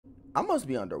I must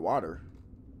be underwater.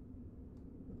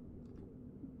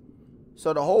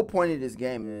 So the whole point of this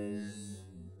game is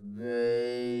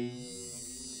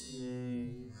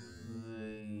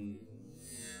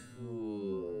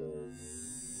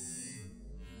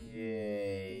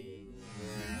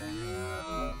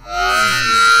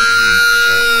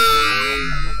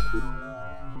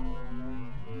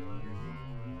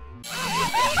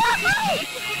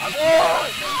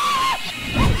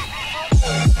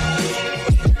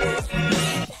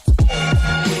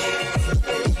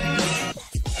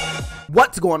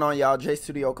what's going on, y'all? J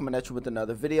Studio coming at you with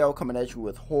another video, coming at you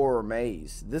with Horror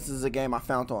Maze. This is a game I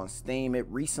found on Steam. It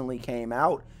recently came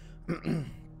out.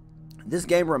 This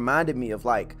game reminded me of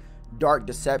like Dark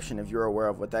Deception, if you're aware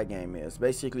of what that game is.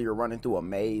 Basically, you're running through a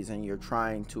maze and you're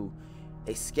trying to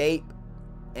escape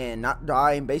and not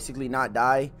die, and basically not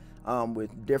die,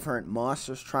 with different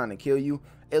monsters trying to kill you.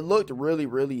 It looked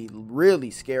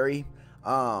really scary,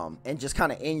 and just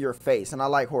kind of in your face, and I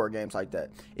like horror games like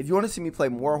that. If you want to see me play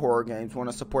more horror games, want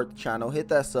to support the channel, hit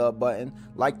that sub button,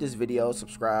 like this video,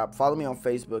 subscribe, follow me on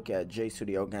Facebook at J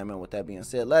Studio Gaming. With that being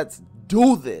said, let's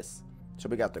do this. So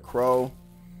we got the Crow,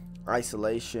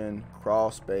 Isolation,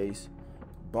 Crawl Space,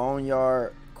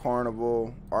 Boneyard,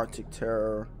 Carnival, Arctic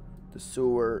Terror, the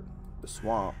Sewer, the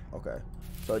Swamp. Okay,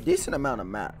 so a decent amount of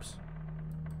maps.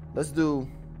 Let's do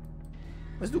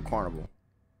Carnival.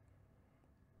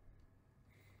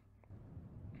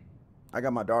 I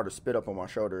got my daughter spit up on my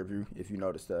shoulder, if you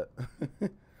noticed that.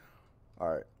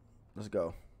 All right, let's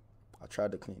go. I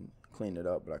tried to clean it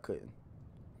up, but I couldn't.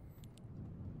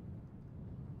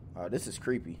 This is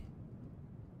creepy.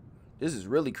 This is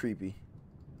really creepy.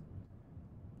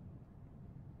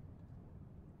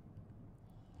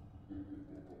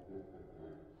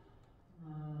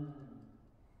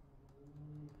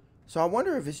 So I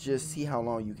wonder if it's just see how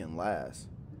long you can last.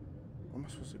 Where am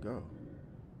I supposed to go?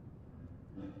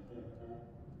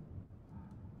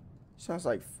 Sounds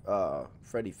like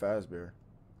Freddy Fazbear.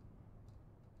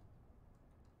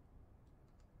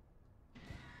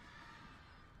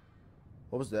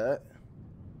 What was that?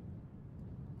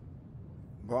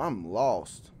 Bro, I'm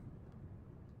lost.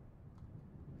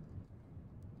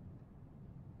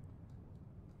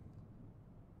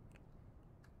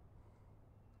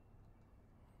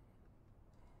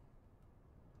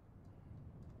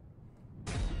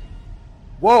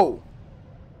 Whoa!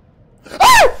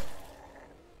 Ah!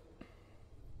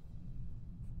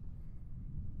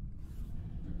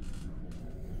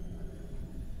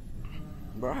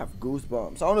 Bro, I have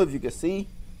goosebumps. I don't know if you can see.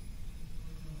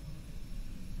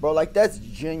 Bro, like, that's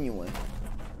genuine.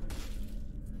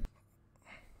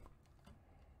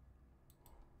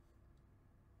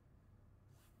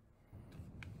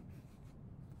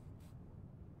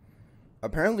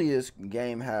 Apparently this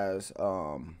game has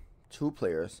 2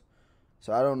 players.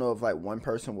 So I don't know if like one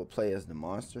person will play as the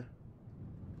monster.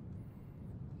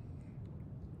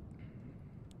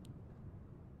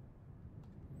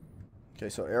 Okay,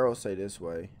 so arrows say this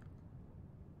way.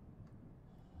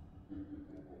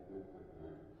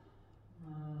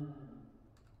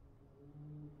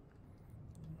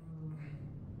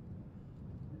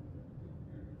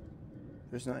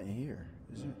 There's nothing here,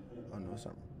 is there? Oh no,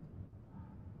 something.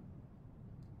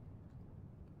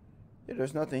 Yeah,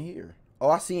 there's nothing here.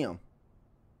 Oh, I see him.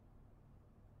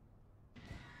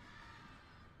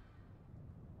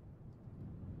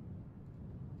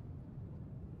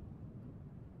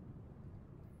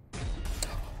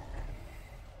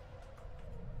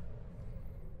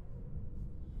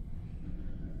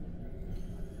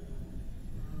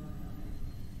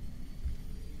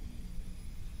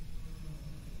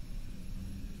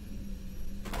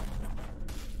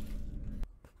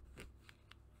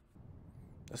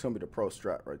 That's gonna be the pro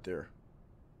strat right there.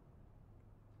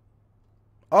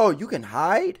 Oh, you can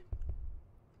hide?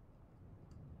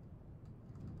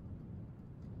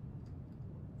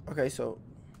 Okay, so.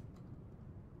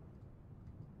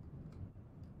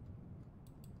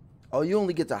 Oh, you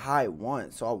only get to hide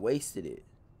once, so I wasted it.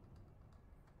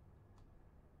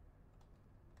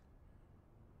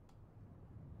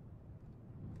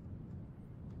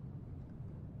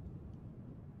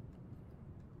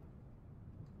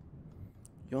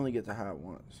 You only get to hide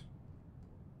once.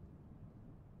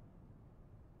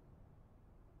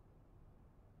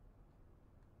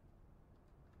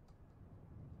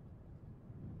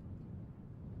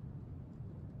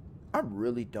 I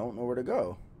really don't know where to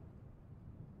go.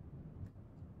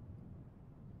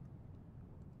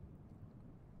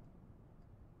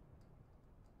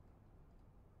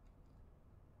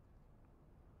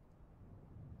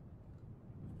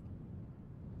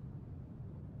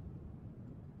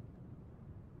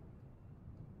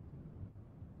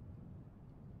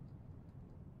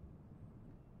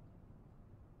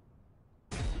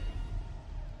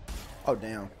 Oh,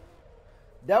 damn.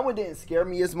 That one didn't scare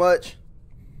me as much.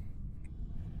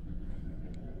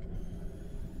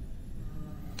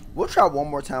 We'll try one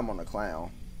more time on the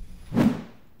clown.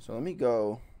 So let me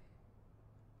go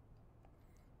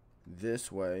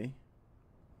this way.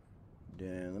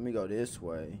 Then let me go this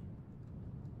way.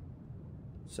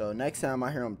 So next time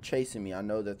I hear him chasing me, I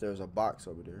know that there's a box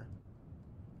over there.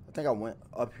 I think I went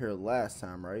up here last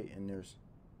time, right? And there's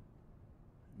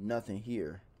nothing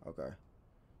here. Okay.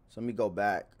 So let me go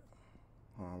back.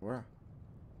 Where?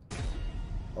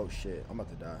 Oh shit, I'm about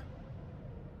to die.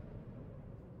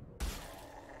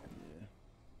 Yeah.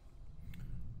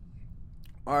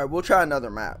 Alright, we'll try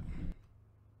another map.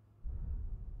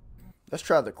 Let's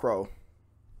try the crow.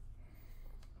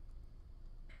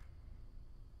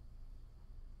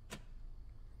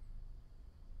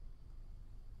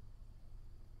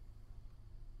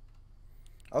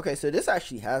 Okay, so this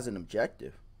actually has an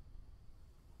objective.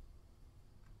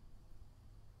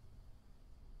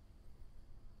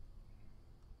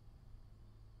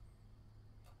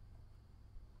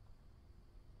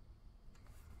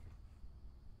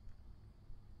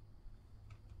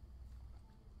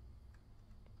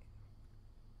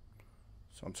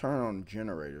 So I'm turning on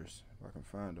generators if I can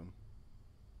find them.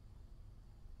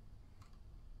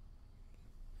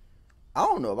 I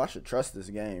don't know if I should trust this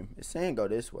game. It's saying go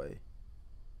this way.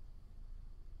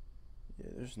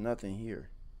 Yeah, there's nothing here.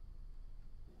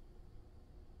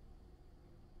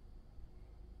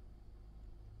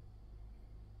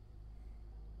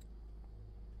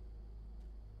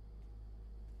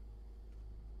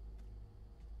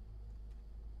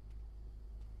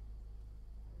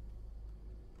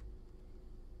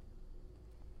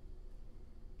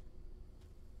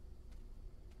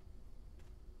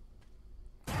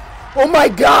 Oh my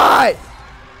God!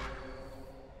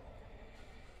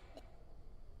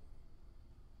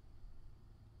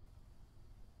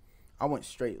 I went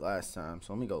straight last time,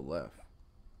 so let me go left.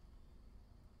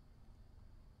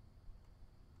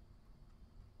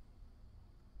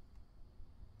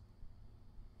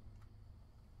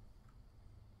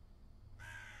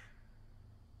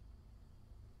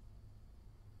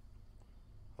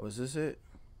 Oh, is this it?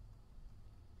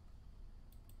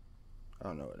 I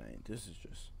don't know, it ain't. This is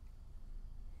just...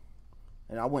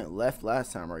 And I went left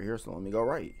last time right here, so let me go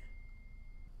right.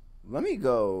 Let me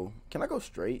go... Can I go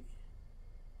straight?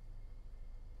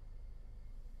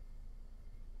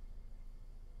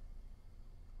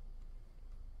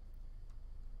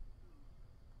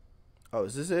 Oh,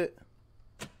 is this it?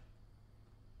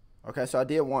 Okay, so I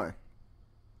did one.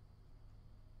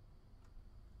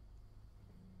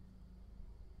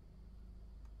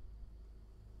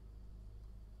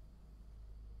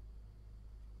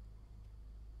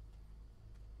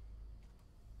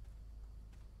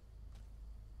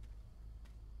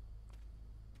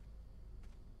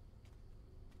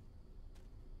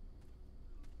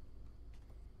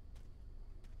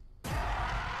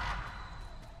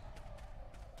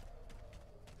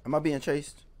 Am I being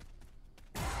chased?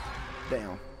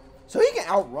 Damn. So he can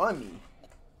outrun me.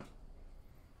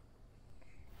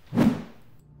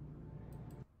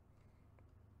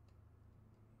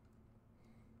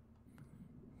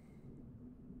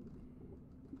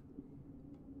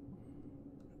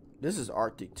 This is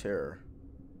Arctic Terror.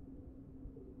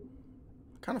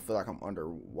 I kind of feel like I'm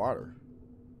underwater.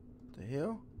 The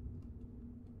hell?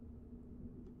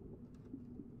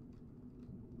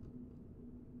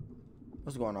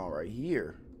 What's going on right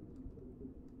here?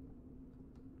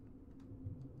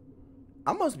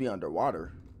 I must be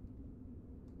underwater.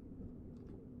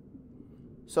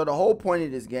 So the whole point of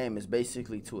this game is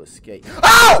basically to escape.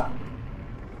 Oh!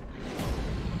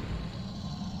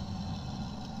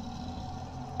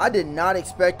 I did not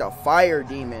expect a fire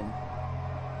demon.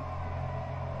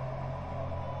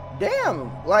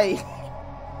 Damn, like...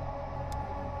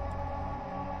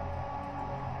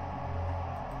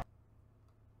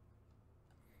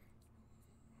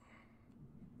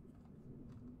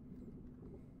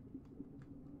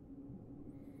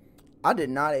 I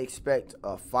did not expect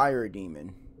a fire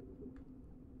demon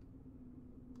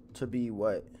to be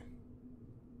what?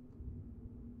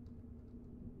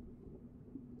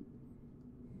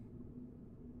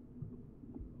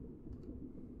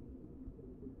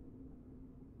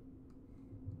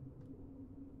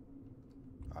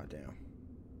 Oh, damn.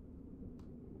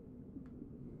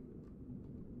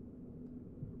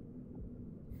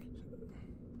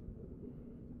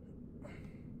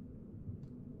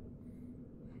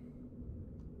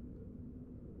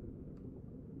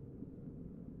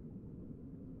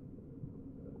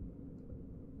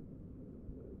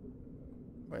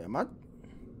 Wait, am I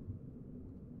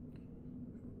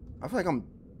feel like I'm...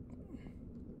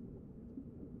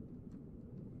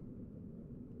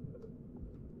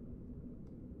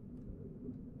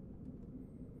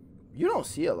 You don't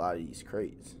see a lot of these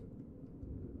crates.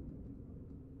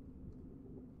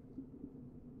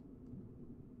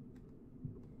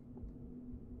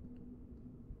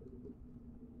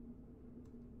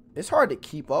 It's hard to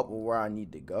keep up with where I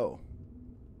need to go.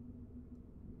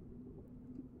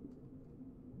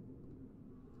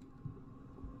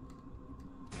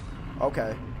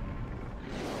 Okay.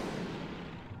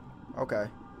 Okay.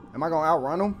 Am I gonna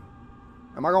outrun him?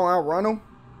 Am I gonna outrun him?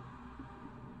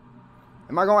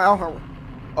 Am I gonna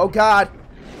outrun? Oh God.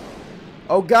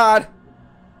 Oh God.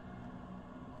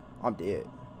 I'm dead.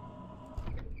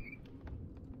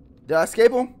 Did I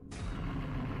escape him?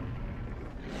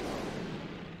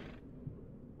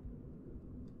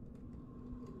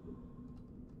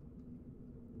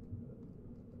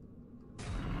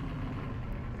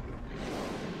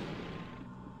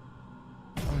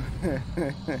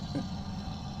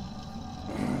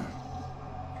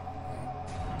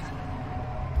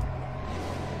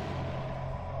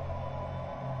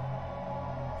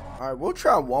 Alright, we'll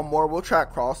try one more. We'll try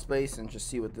crawl space and just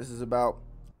see what this is about.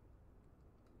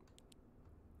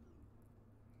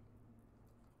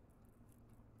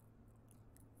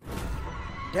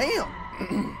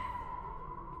 Damn.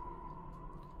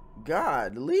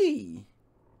 Godly.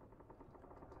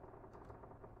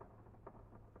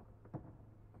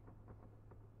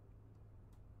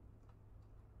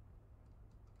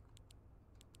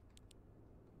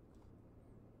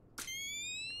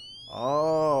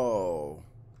 Oh.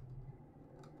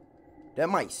 That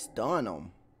might stun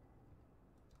them.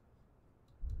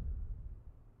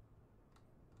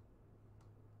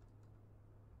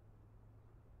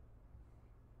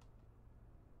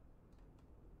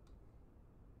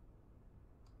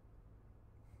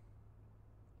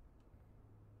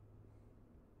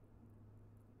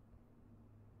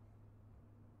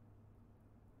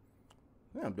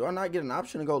 Damn, do I not get an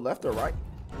option to go left or right?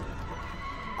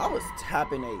 I was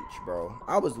tapping H, bro.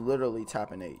 I was literally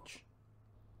tapping H.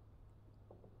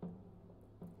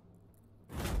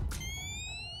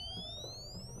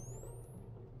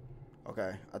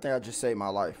 Okay, I think I just saved my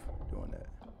life doing that.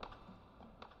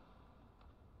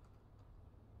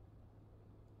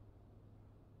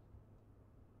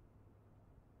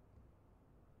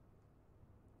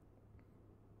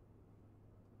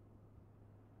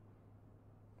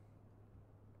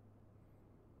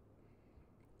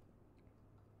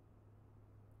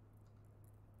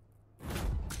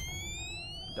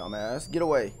 Dumbass, get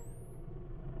away.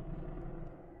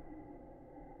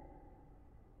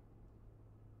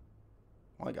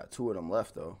 Only got 2 of them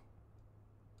left though.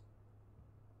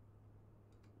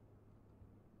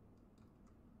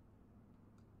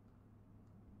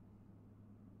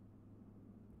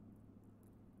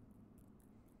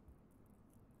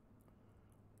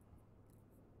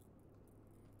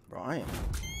 Bro, I am.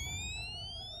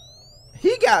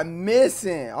 He got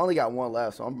missing. I only got 1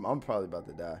 left, so I'm probably about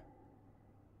to die.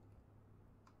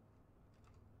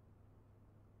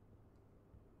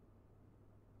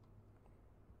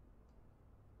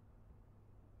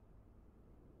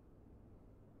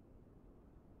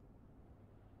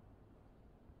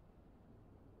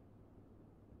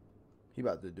 He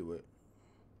about to do it.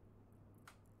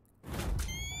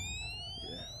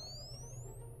 Yeah.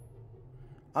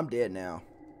 I'm dead now.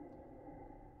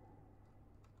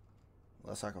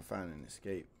 Unless I can find an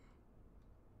escape.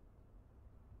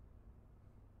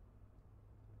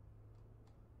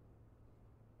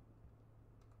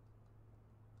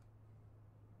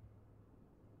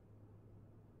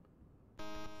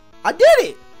 I did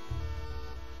it!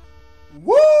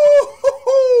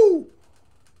 Woo!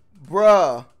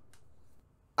 Bruh.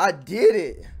 I did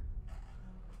it.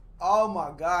 Oh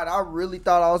my God. I really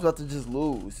thought I was about to just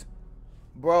lose.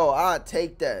 Bro, I'll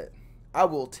take that. I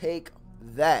will take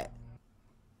that.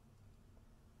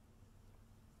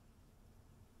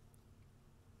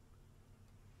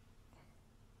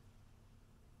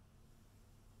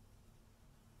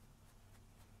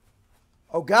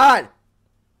 Oh God.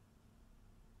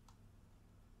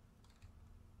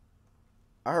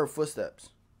 I heard footsteps.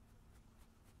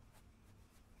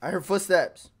 I heard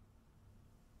footsteps.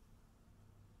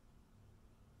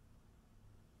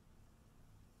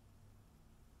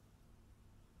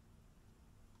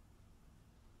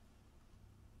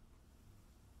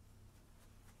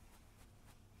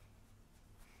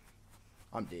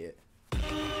 I'm dead.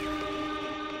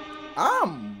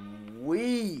 I'm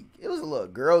weak. It was a little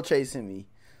girl chasing me.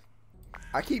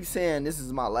 I keep saying this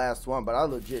is my last one, but I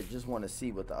legit just want to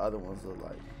see what the other ones look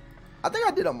like. I think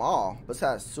I did them all,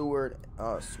 besides Seward,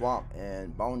 Swamp,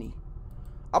 and Boney.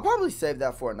 I'll probably save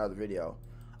that for another video.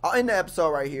 I'll end the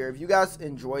episode right here. If you guys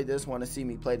enjoyed this, want to see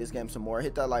me play this game some more,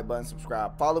 hit that like button,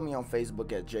 subscribe, follow me on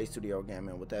Facebook at JStudio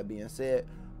Gaming. With that being said,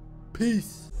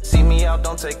 peace. See me out,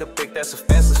 don't take a pic, that's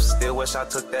offensive. Still wish I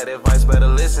took that advice, better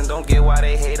listen. Don't get why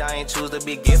they hate, I ain't choose to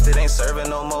be gifted. Ain't serving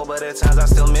no more, but at times I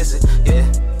still miss it, yeah.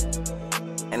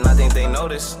 And I think they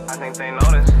notice, I think they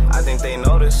notice, I think they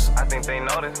notice, I think they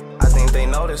notice, I think they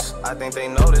notice, I think they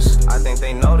notice, I think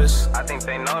they notice, I think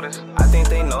they notice, I think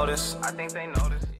they notice, I think they notice.